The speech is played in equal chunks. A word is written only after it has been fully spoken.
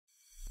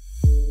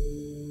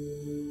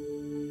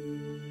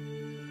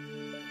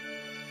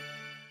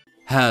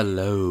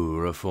Hello,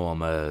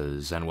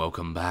 Reformers, and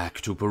welcome back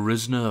to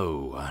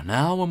Perisno.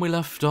 Now, when we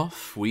left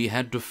off, we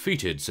had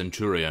defeated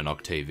Centurion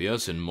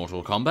Octavius in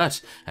mortal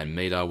combat, and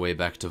made our way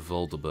back to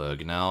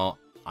Volderburg. Now,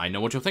 I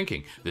know what you're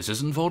thinking. This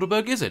isn't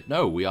Volderburg, is it?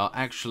 No, we are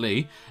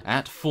actually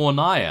at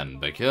Fornayan,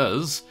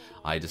 because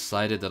I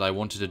decided that I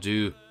wanted to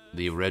do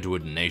the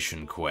Redwood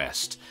Nation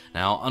quest.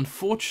 Now,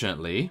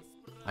 unfortunately,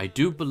 I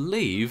do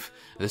believe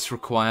this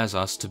requires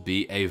us to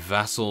be a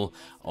vassal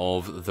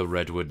of the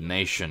Redwood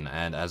Nation,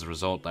 and as a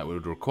result that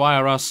would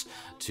require us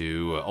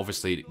to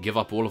obviously give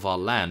up all of our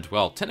land.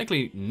 Well,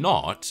 technically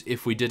not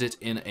if we did it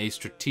in a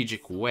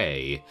strategic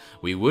way.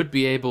 We would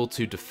be able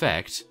to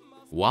defect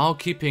while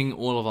keeping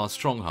all of our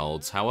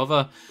strongholds.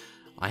 However,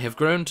 I have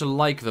grown to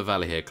like the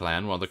Valahir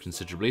clan rather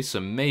considerably,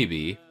 so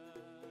maybe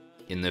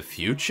in the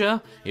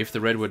future, if the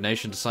Redwood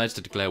Nation decides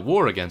to declare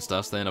war against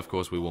us, then of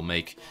course we will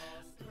make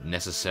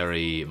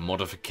necessary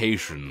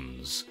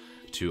modifications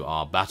to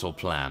our battle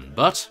plan.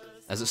 But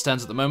as it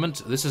stands at the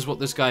moment, this is what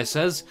this guy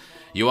says: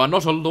 "You are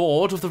not a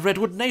lord of the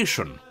Redwood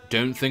Nation.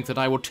 Don't think that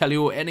I will tell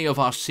you any of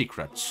our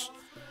secrets."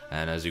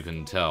 And as you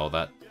can tell,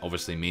 that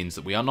obviously means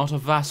that we are not a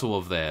vassal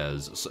of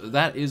theirs. So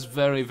that is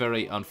very,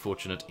 very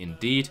unfortunate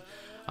indeed.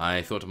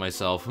 I thought to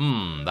myself,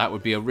 that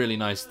would be a really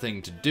nice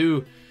thing to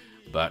do,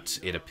 but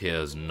it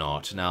appears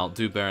not. Now,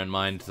 do bear in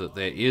mind that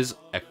there is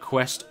a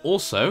quest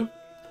also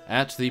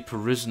at the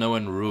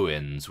Perisno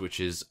ruins, which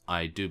is,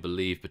 I do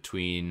believe,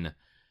 between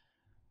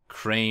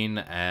Crane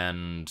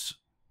and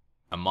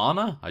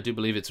Amana. I do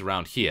believe it's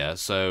around here,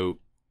 so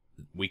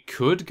we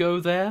could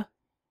go there,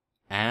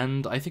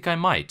 and I think I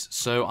might.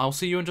 So I'll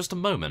see you in just a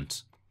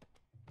moment.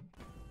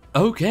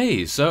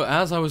 Okay, so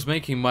as I was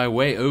making my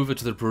way over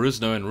to the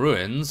Perisno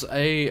ruins,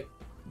 a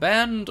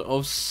band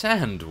of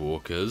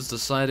sandwalkers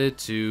decided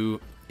to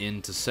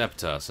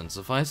intercept us, and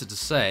suffice it to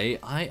say,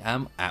 I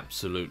am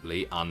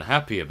absolutely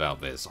unhappy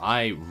about this.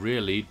 I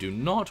really do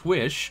not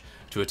wish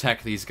to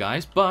attack these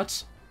guys,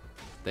 but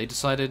they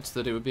decided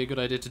that it would be a good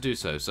idea to do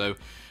so. So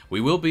we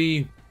will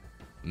be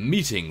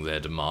meeting their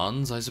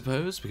demands, I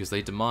suppose, because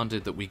they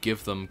demanded that we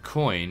give them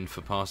coin for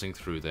passing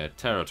through their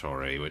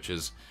territory, which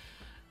is,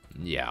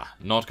 yeah,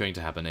 not going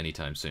to happen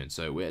anytime soon.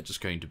 So we're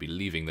just going to be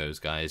leaving those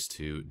guys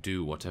to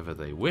do whatever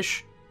they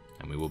wish.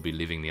 And we will be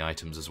leaving the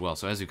items as well.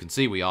 So as you can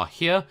see, we are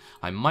here.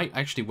 I might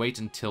actually wait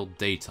until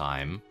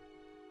daytime,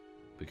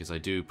 because I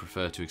do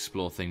prefer to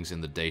explore things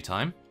in the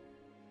daytime.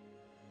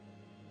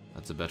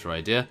 That's a better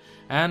idea.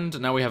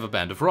 And now we have a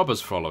band of robbers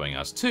following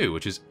us too,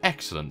 which is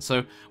excellent.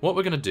 So what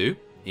we're going to do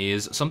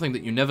is something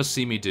that you never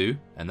see me do,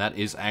 and that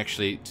is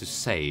actually to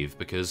save,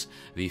 because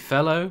the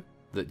fellow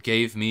that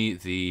gave me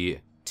the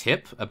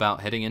tip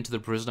about heading into the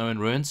Perisno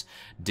ruins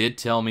did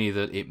tell me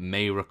that it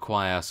may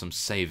require some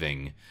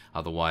saving.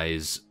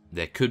 Otherwise,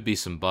 there could be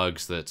some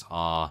bugs that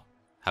are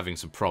having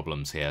some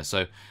problems here.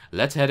 So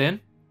let's head in.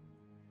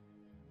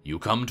 You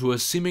come to a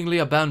seemingly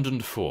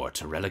abandoned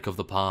fort, a relic of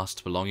the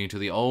past belonging to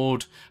the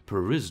old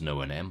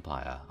Perisno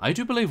Empire. I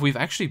do believe we've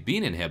actually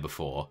been in here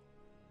before.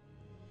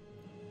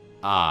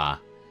 Ah,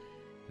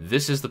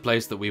 this is the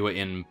place that we were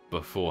in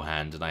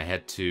beforehand, and I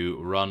had to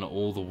run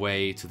all the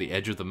way to the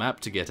edge of the map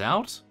to get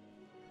out?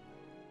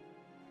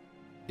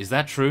 Is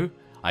that true?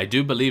 I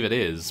do believe it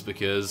is,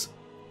 because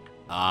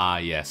ah,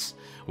 yes.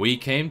 We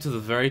came to the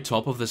very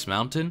top of this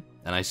mountain,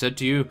 and I said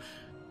to you,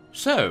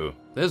 "So,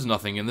 there's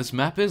nothing in this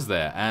map, is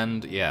there?"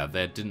 And yeah,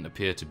 there didn't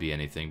appear to be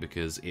anything,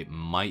 because it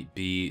might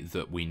be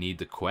that we need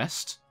the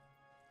quest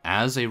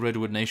as a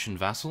Redwood Nation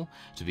vassal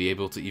to be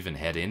able to even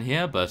head in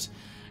here, but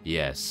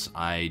yes,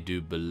 I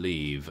do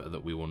believe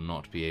that we will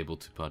not be able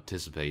to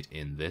participate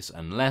in this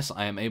unless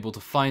I am able to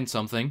find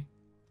something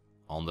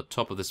on the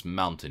top of this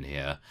mountain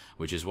here,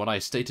 which is what I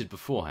stated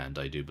beforehand,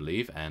 I do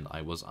believe, and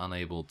I was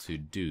unable to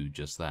do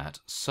just that.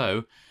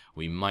 So,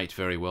 we might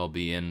very well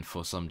be in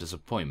for some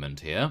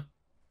disappointment here,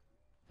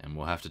 and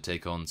we'll have to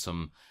take on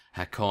some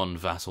Hakon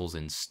vassals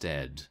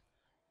instead.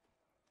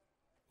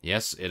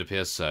 Yes, it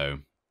appears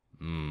so.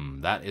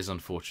 That is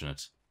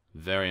unfortunate.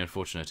 Very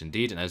unfortunate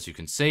indeed, and as you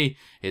can see,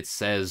 it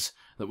says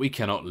that we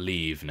cannot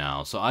leave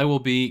now. So I will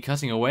be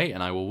cutting away,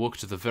 and I will walk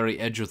to the very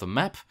edge of the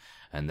map,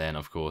 and then,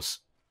 of course,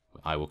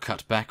 I will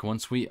cut back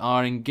once we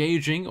are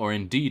engaging, or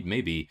indeed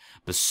maybe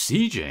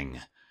besieging,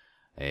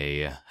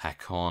 a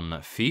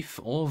Hakon fief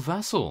or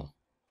vassal.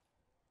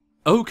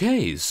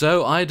 Okay,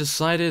 so I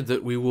decided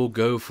that we will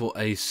go for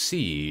a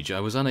siege.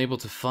 I was unable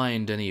to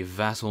find any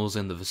vassals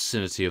in the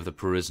vicinity of the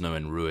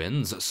Perisno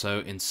ruins, so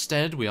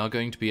instead we are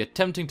going to be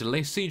attempting to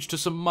lay siege to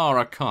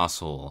Samara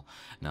Castle.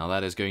 Now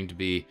that is going to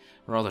be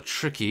rather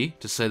tricky,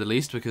 to say the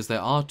least, because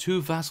there are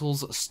two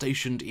vassals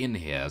stationed in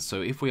here,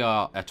 so if we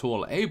are at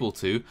all able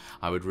to,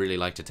 I would really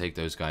like to take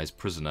those guys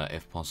prisoner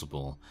if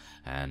possible.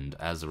 And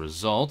as a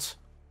result,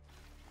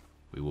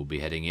 we will be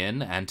heading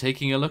in and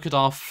taking a look at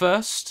our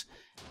first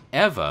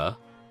ever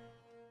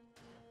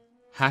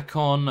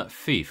Hakon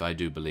fief, I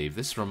do believe.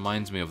 This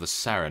reminds me of the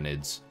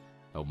Saranids.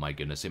 Oh my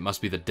goodness, it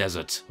must be the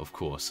desert, of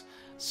course.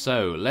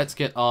 So, let's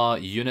get our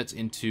units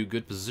into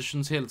good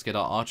positions here. Let's get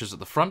our archers at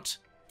the front.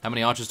 How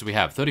many archers do we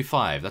have?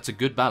 35. That's a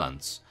good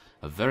balance.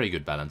 A very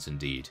good balance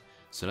indeed.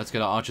 So let's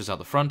get our archers out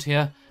the front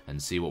here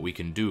and see what we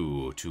can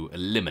do to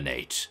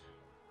eliminate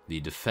the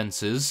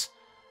defenses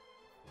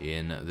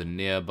in the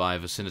nearby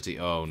vicinity.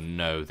 Oh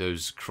no,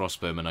 those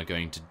crossbowmen are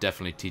going to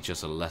definitely teach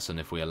us a lesson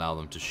if we allow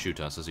them to shoot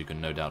us, as you can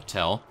no doubt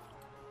tell.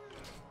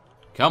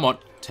 Come on,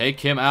 take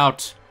him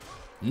out.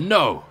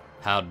 No!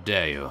 How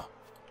dare you?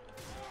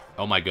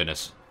 Oh my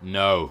goodness,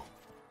 no.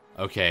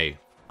 Okay,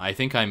 I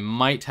think I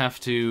might have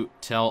to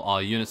tell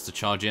our units to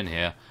charge in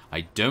here.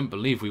 I don't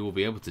believe we will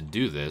be able to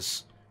do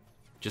this.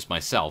 Just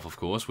myself, of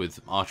course, with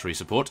archery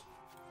support.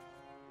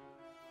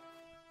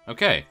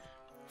 Okay,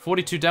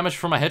 42 damage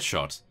from a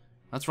headshot.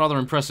 That's rather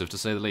impressive, to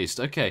say the least.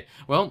 Okay,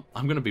 well,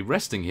 I'm going to be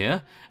resting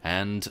here,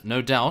 and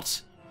no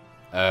doubt...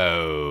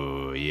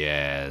 Oh,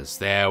 yes,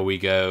 there we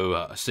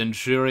go.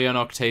 Centurion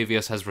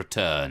Octavius has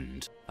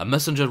returned. A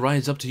messenger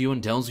rides up to you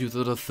and tells you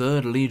that a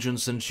 3rd Legion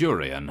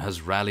Centurion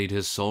has rallied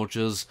his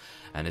soldiers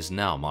and is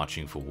now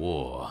marching for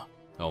war.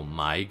 Oh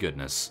my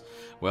goodness.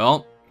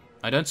 Well,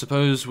 I don't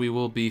suppose we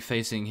will be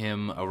facing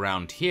him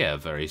around here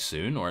very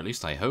soon, or at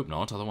least I hope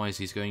not, otherwise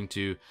he's going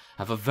to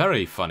have a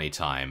very funny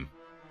time.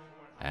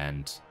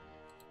 And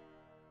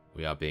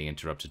we are being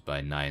interrupted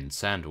by 9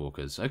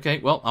 Sandwalkers. Okay,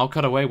 well, I'll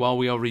cut away while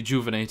we are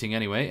rejuvenating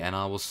anyway, and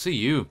I will see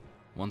you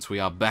once we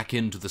are back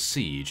into the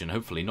siege, and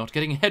hopefully not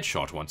getting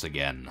headshot once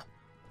again.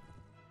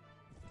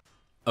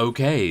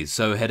 Okay,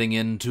 so heading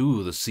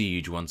into the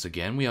siege once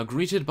again, we are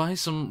greeted by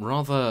some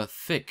rather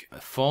thick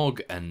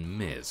fog and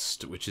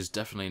mist, which is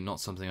definitely not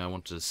something I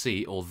wanted to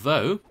see,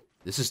 although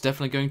this is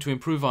definitely going to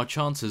improve our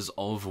chances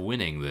of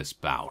winning this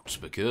bout,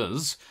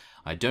 because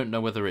I don't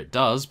know whether it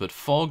does, but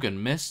fog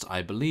and mist,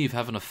 I believe,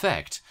 have an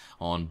effect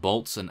on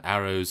bolts and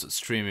arrows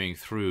streaming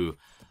through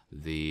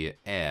the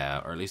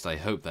air, or at least I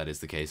hope that is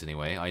the case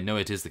anyway. I know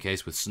it is the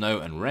case with snow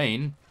and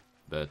rain,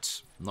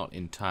 but not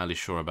entirely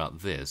sure about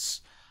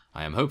this.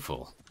 I am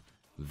hopeful.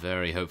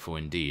 Very hopeful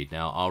indeed.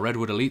 Now, our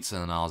Redwood Elites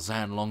and our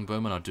Zann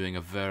Longbowmen are doing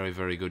a very,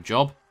 very good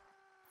job.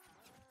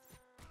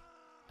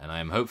 And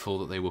I am hopeful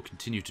that they will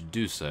continue to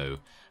do so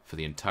for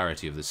the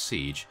entirety of the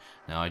siege.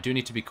 Now, I do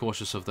need to be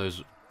cautious of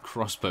those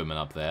crossbowmen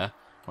up there.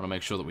 I want to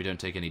make sure that we don't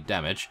take any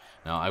damage.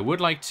 Now, I would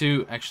like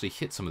to actually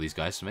hit some of these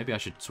guys, so maybe I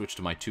should switch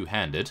to my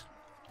two-handed.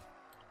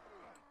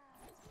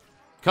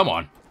 Come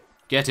on.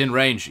 Get in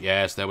range.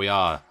 Yes, there we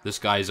are. This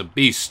guy is a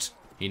beast.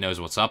 He knows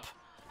what's up.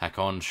 Hack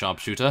on,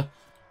 sharpshooter.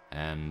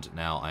 And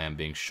now I am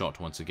being shot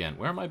once again.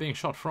 Where am I being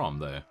shot from,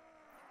 though?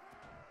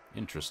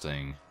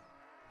 Interesting.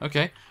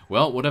 Okay,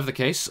 well, whatever the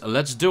case,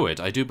 let's do it.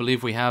 I do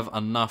believe we have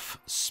enough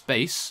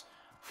space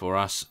for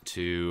us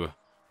to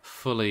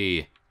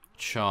fully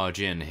charge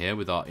in here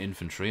with our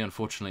infantry.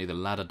 Unfortunately, the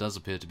ladder does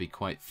appear to be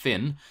quite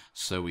thin,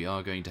 so we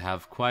are going to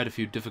have quite a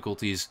few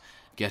difficulties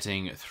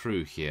getting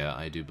through here,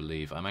 I do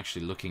believe. I'm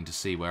actually looking to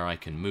see where I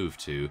can move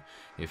to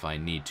if I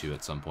need to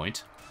at some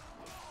point.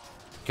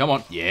 Come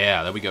on.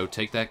 Yeah, there we go.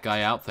 Take that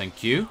guy out.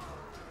 Thank you.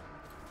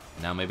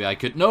 Now maybe I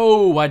could...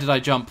 No! Why did I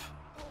jump?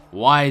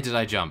 Why did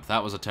I jump?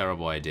 That was a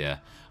terrible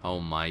idea. Oh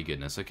my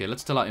goodness. Okay,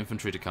 let's tell our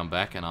infantry to come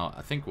back, and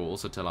I think we'll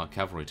also tell our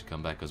cavalry to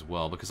come back as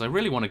well, because I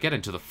really want to get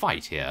into the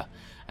fight here,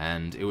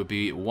 and it would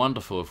be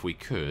wonderful if we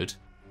could.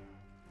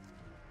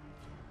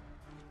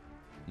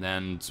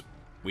 And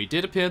we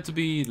did appear to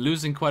be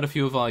losing quite a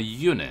few of our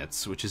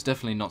units, which is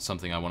definitely not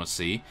something I want to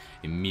see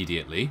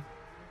immediately.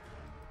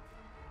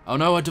 Oh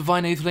no, a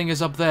Divine Atheling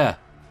is up there!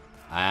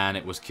 And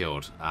it was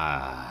killed.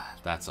 Ah,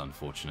 that's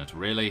unfortunate.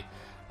 Really?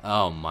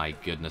 Oh my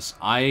goodness.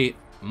 I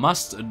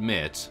must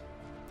admit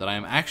that I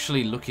am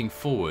actually looking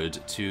forward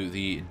to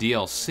the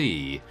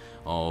DLC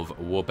of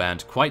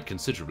Warband quite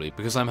considerably,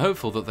 because I'm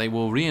hopeful that they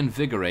will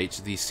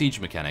reinvigorate the siege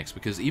mechanics,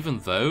 because even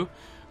though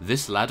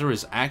this ladder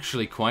is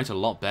actually quite a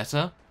lot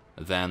better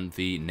than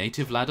the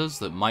native ladders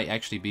that might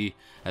actually be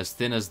as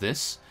thin as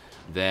this,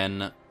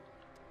 then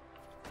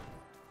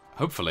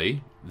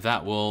hopefully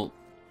that will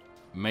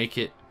make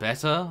it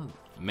better,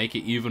 make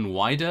it even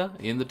wider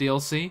in the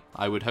DLC.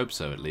 I would hope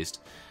so, at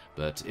least.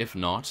 But if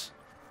not,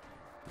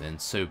 then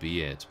so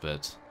be it.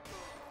 But,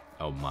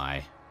 oh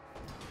my.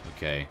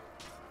 Okay.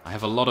 I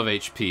have a lot of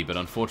HP, but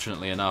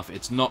unfortunately enough,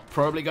 it's not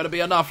probably going to be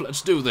enough.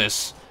 Let's do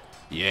this.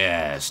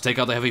 Yes, take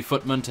out the heavy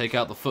footman, take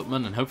out the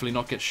footman, and hopefully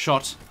not get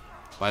shot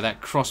by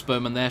that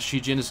crossbowman there.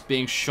 Shijin is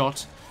being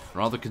shot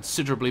rather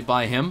considerably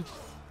by him.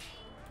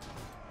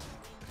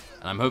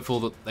 And I'm hopeful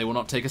that they will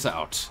not take us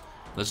out.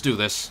 Let's do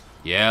this.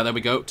 Yeah, there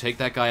we go. Take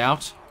that guy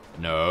out.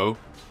 No.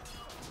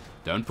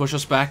 Don't push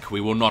us back.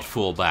 We will not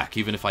fall back,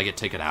 even if I get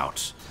taken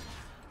out.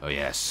 Oh,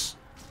 yes.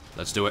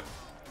 Let's do it.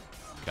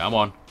 Come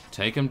on.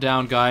 Take him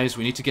down, guys.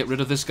 We need to get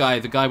rid of this guy.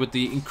 The guy with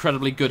the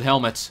incredibly good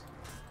helmet.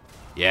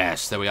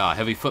 Yes, there we are.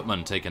 Heavy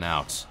footman taken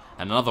out.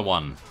 And another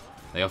one.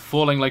 They are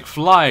falling like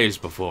flies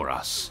before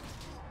us.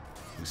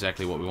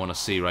 Exactly what we want to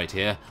see right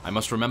here. I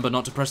must remember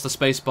not to press the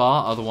space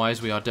bar,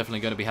 otherwise we are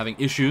definitely going to be having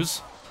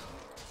issues.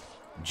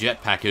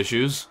 Jetpack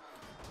issues.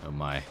 Oh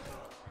my.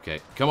 Okay,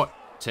 come on.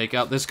 Take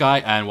out this guy.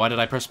 And why did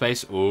I press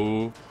space?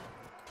 Ooh.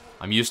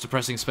 I'm used to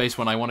pressing space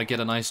when I want to get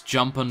a nice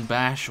jump and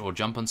bash or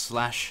jump and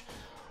slash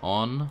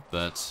on.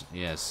 But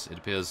yes, it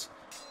appears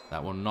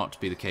That will not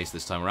be the case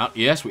this time around.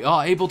 Yes, we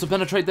are able to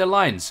penetrate their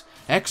lines.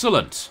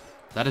 Excellent.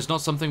 That is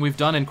not something we've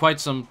done in quite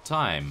some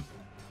time.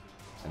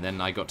 And then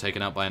I got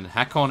taken out by an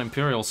Hakon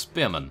Imperial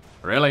Spearman.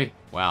 Really?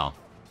 Wow.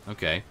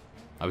 Okay.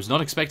 I was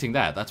not expecting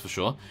that, that's for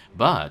sure.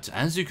 But,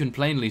 as you can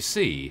plainly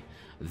see,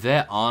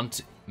 there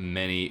aren't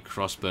many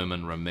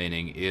crossbowmen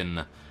remaining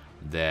in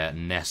their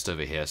nest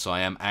over here. So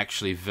I am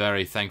actually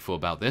very thankful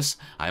about this.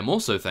 I am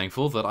also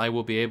thankful that I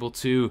will be able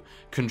to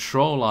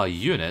control our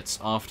units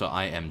after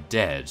I am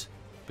dead.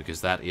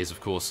 Because that is,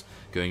 of course,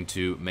 going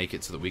to make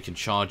it so that we can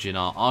charge in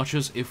our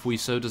archers if we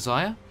so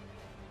desire.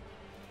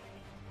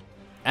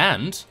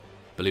 And,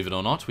 believe it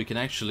or not, we can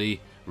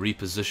actually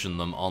reposition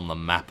them on the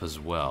map as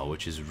well,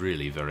 which is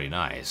really very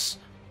nice.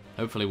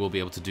 Hopefully we'll be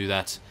able to do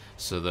that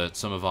so that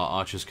some of our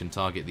archers can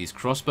target these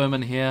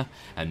crossbowmen here,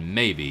 and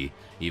maybe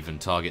even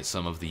target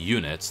some of the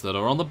units that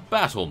are on the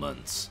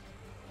battlements.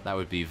 That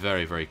would be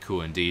very, very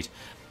cool indeed.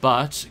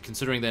 But,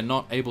 considering they're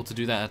not able to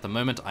do that at the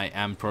moment, I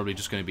am probably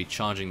just going to be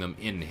charging them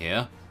in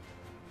here.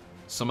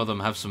 Some of them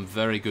have some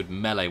very good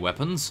melee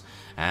weapons,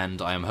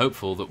 and I am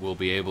hopeful that we'll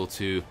be able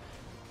to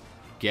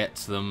get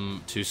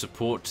them to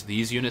support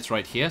these units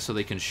right here so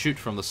they can shoot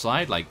from the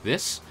side like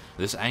this.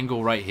 This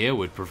angle right here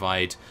would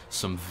provide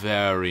some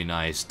very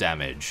nice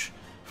damage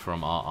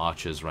from our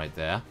archers right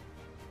there.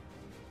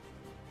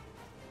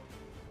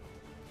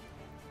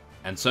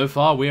 And so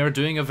far we are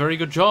doing a very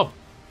good job.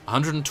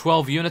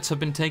 112 units have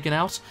been taken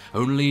out.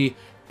 Only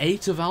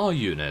 8 of our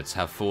units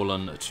have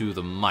fallen to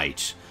the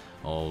might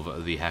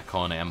of the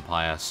Hakon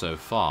Empire so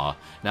far.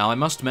 Now I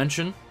must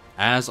mention,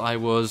 as I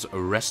was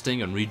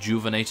resting and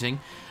rejuvenating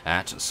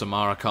at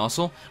Samara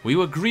Castle, we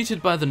were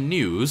greeted by the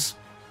news.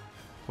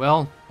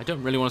 Well, I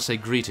don't really want to say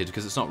greeted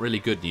because it's not really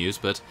good news,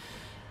 but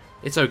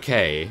it's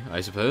okay,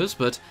 I suppose.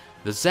 But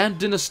the Zann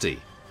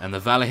dynasty and the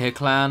Valahir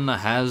clan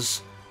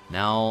has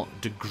now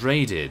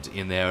degraded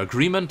in their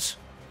agreement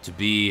to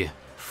be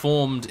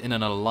formed in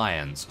an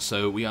alliance.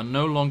 So we are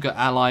no longer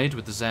allied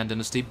with the Zann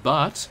dynasty,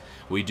 but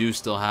we do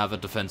still have a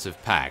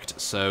defensive pact.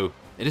 So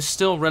it is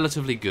still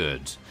relatively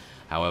good.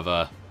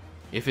 However,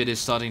 if it is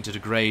starting to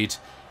degrade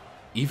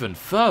even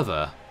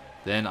further,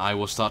 then I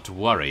will start to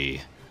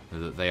worry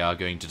that they are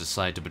going to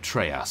decide to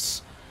betray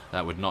us.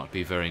 That would not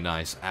be very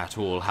nice at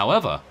all.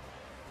 However,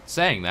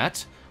 saying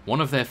that, one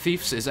of their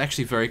fiefs is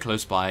actually very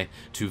close by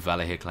to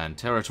Valahir clan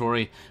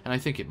territory, and I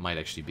think it might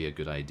actually be a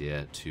good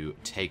idea to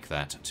take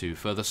that to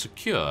further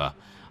secure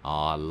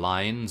our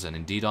lines and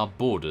indeed our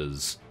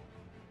borders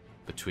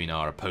between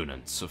our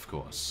opponents, of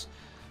course.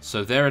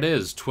 So there it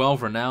is,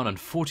 12 renown and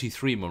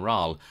 43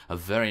 morale, a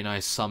very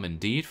nice sum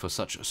indeed for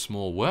such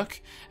small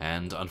work,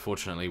 and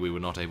unfortunately we were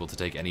not able to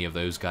take any of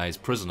those guys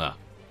prisoner,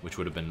 which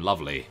would have been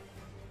lovely.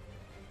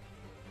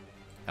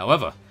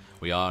 However,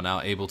 we are now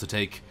able to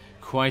take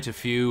quite a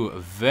few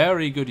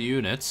very good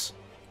units.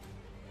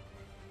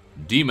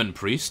 Demon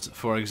Priest,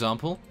 for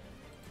example.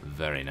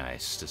 Very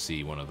nice to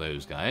see one of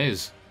those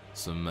guys.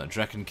 Some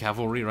Draken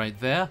Cavalry right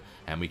there,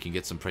 and we can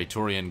get some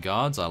Praetorian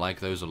Guards. I like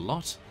those a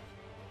lot.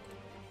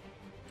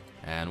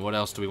 And what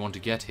else do we want to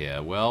get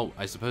here? Well,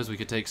 I suppose we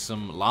could take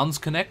some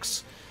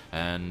Landsknechts,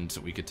 and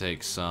we could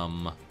take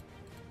some...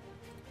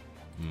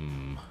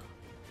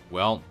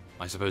 Well,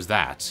 I suppose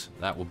that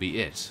will be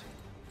it.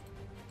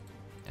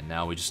 And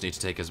now we just need to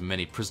take as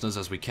many prisoners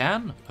as we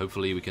can.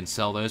 Hopefully we can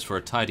sell those for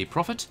a tidy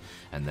profit,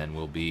 and then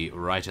we'll be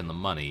right in the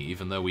money.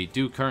 Even though we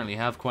do currently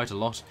have quite a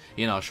lot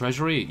in our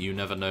treasury, you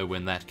never know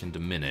when that can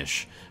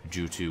diminish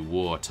due to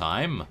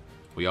wartime.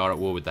 We are at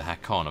war with the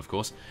Hakon, of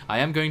course. I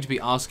am going to be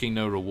asking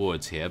no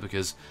rewards here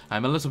because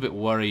I'm a little bit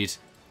worried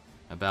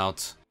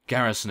about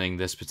garrisoning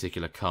this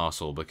particular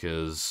castle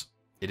because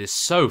it is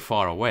so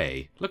far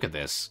away. Look at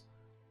this.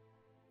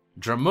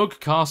 Dramug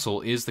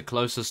Castle is the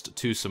closest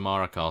to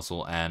Samara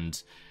Castle,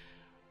 and,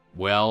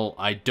 well,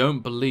 I don't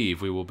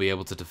believe we will be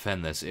able to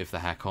defend this if the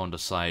Hakon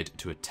decide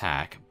to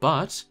attack,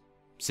 but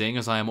seeing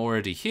as I am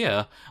already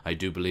here, I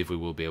do believe we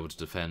will be able to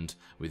defend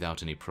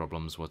without any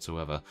problems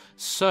whatsoever.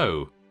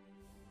 So,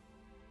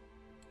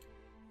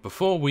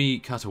 before we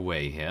cut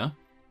away here,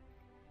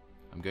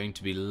 I'm going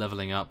to be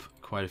leveling up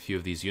quite a few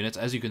of these units.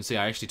 As you can see,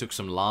 I actually took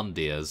some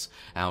Landiers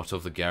out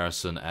of the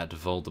garrison at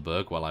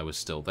Volderburg while I was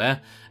still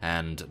there,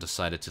 and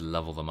decided to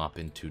level them up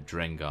into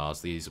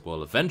Drengars. These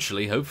will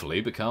eventually,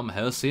 hopefully, become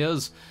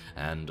Hersiers,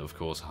 and of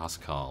course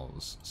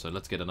Huskarls. So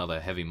let's get another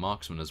heavy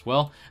marksman as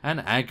well,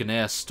 and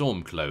Agnair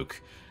Stormcloak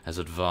has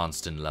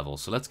advanced in level.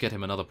 So let's get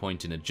him another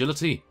point in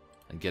agility,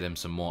 and get him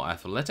some more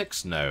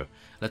athletics. No,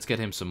 let's get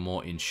him some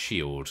more in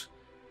shield.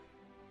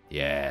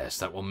 Yes,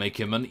 that will make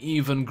him an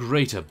even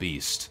greater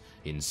beast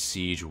in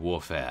siege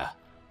warfare.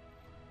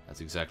 That's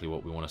exactly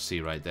what we want to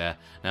see right there.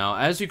 Now,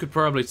 as you could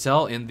probably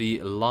tell in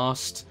the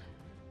last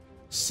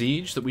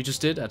siege that we just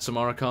did at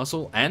Samara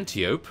Castle,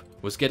 Antiope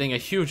was getting a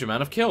huge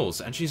amount of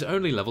kills, and she's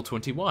only level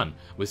 21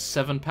 with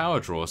 7 power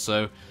draw,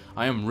 so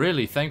I am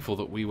really thankful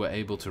that we were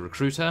able to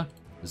recruit her.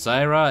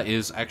 Zyra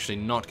is actually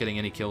not getting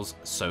any kills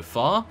so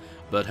far,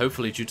 but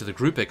hopefully due to the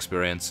group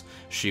experience,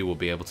 she will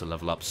be able to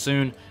level up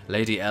soon.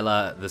 Lady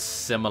Ella, the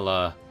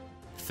similar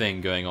thing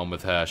going on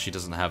with her. She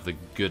doesn't have the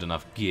good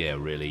enough gear,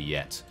 really,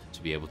 yet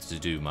to be able to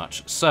do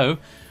much. So,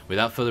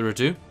 without further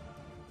ado,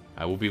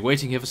 I will be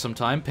waiting here for some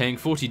time, paying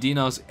 40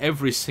 dinars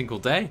every single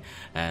day,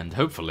 and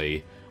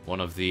hopefully one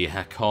of the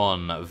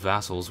Hakon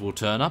vassals will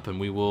turn up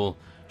and we will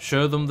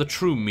show them the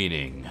true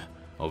meaning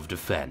of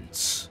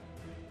defense.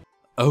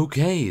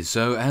 Okay,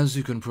 so as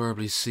you can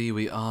probably see,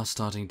 we are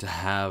starting to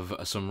have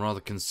some rather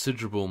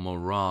considerable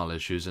morale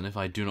issues, and if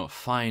I do not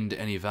find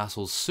any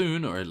vassals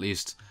soon, or at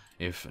least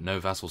if no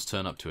vassals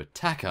turn up to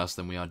attack us,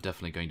 then we are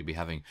definitely going to be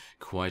having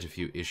quite a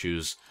few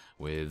issues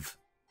with,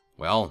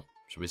 well,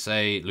 should we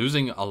say,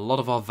 losing a lot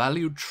of our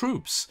valued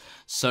troops.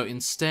 So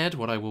instead,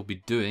 what I will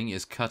be doing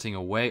is cutting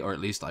away, or at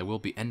least I will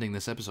be ending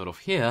this episode off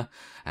here.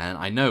 And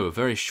I know, a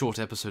very short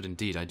episode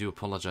indeed. I do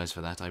apologize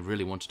for that. I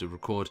really wanted to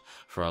record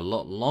for a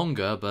lot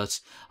longer, but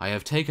I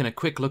have taken a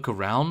quick look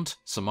around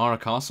Samara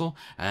Castle,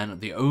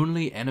 and the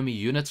only enemy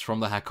units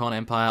from the Hakon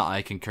Empire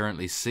I can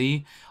currently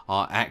see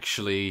are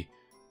actually,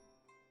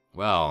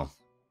 well,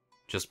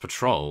 just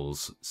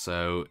patrols.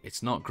 So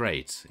it's not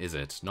great, is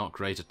it? Not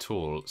great at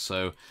all.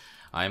 So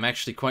I am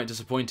actually quite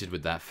disappointed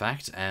with that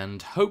fact,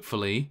 and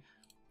hopefully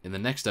in the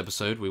next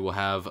episode we will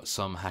have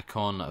some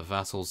Hakon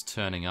vassals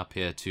turning up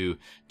here to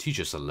teach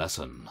us a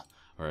lesson.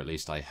 Or at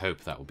least I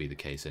hope that will be the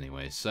case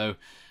anyway. So,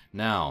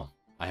 now,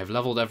 I have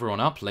leveled everyone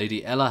up.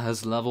 Lady Ella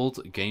has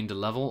gained a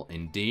level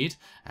indeed,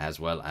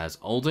 as well as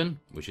Alden,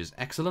 which is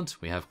excellent.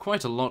 We have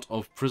quite a lot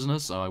of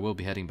prisoners, so I will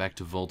be heading back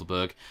to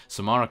Volderburg.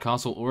 Samara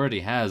Castle already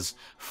has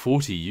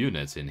 40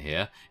 units in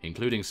here,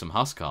 including some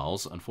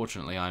Huskarls.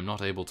 Unfortunately, I'm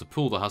not able to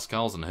pull the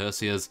Huskarls and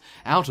Hersiers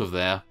out of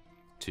there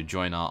to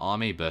join our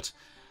army, but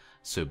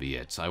so be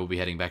it. I will be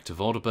heading back to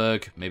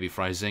Volderburg, maybe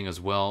Freising as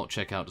well,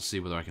 check out to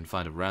see whether I can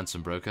find a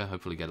ransom broker,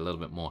 hopefully get a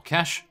little bit more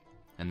cash.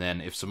 And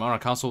then if Samara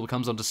Castle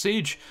comes under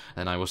siege,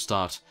 then I will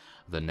start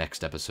the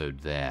next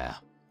episode there.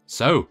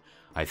 So,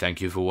 I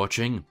thank you for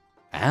watching,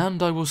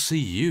 and I will see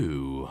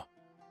you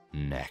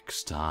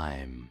next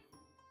time.